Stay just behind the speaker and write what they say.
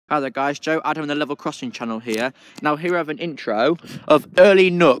Hi there guys, Joe, Adam and the Level Crossing channel here. Now here I have an intro of Urlay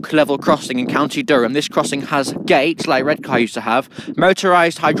Nook level crossing in County Durham. This crossing has gates like Red Car used to have,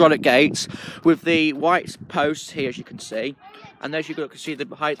 motorised hydraulic gates with the white posts here as you can see. And as you can see the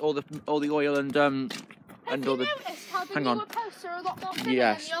height, all the oil and all the. Hang on.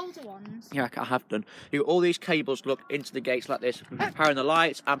 Yes. Than the older ones? Yeah, I have done. All these cables look into the gates like this, powering the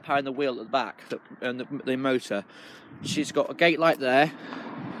lights and powering the wheel at the back and the motor. She's got a gate light there.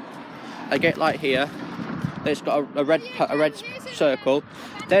 A gate light here. There's got a red circle.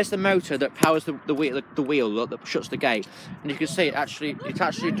 There's the motor that powers the wheel look, that shuts the gate, and you can see it actually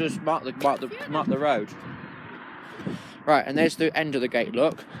does mark the road. Right, and there's the end of the gate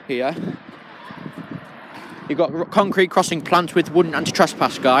look here. You've got concrete crossing plant with wooden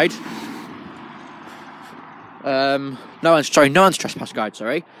anti-trespass guide. No anti-trespass guide.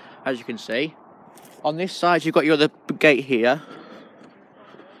 Sorry, as you can see. On this side, you've got your other gate here.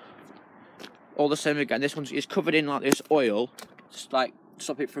 All the same again. This one is covered in like this oil, just like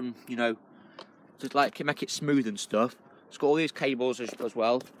stop it from, just like make it smooth and stuff. It's got all these cables as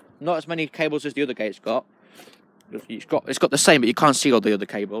well. Not as many cables as the other gate's got. It's got the same, but you can't see all the other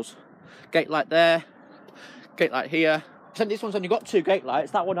cables. Gate light there. Gate light here. Except this one's only got 2 gate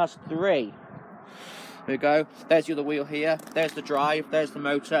lights. That one has 3. There we go. There's the other wheel here. There's the drive. There's the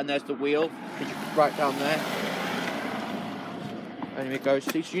motor, and there's the wheel. Right down there. And here we go.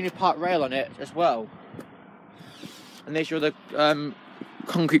 So it's unipart rail on it as well. And there's your other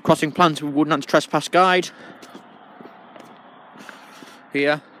concrete crossing plant with wooden anti-trespass guide.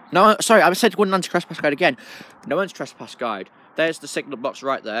 Here. No, sorry, I said wooden anti-trespass guide again. No anti-trespass guide. There's the signal box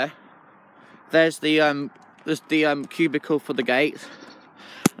right there. There's the cubicle for the gate.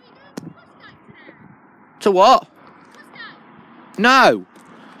 To what? No.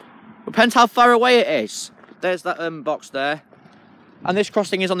 Depends how far away it is. There's that box there. And this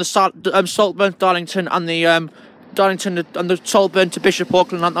crossing is on the Saltburn, Darlington, and the Darlington and the Saltburn to Bishop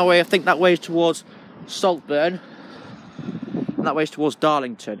Auckland. And that way, I think that way is towards Saltburn, and that way is towards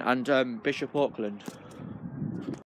Darlington and Bishop Auckland.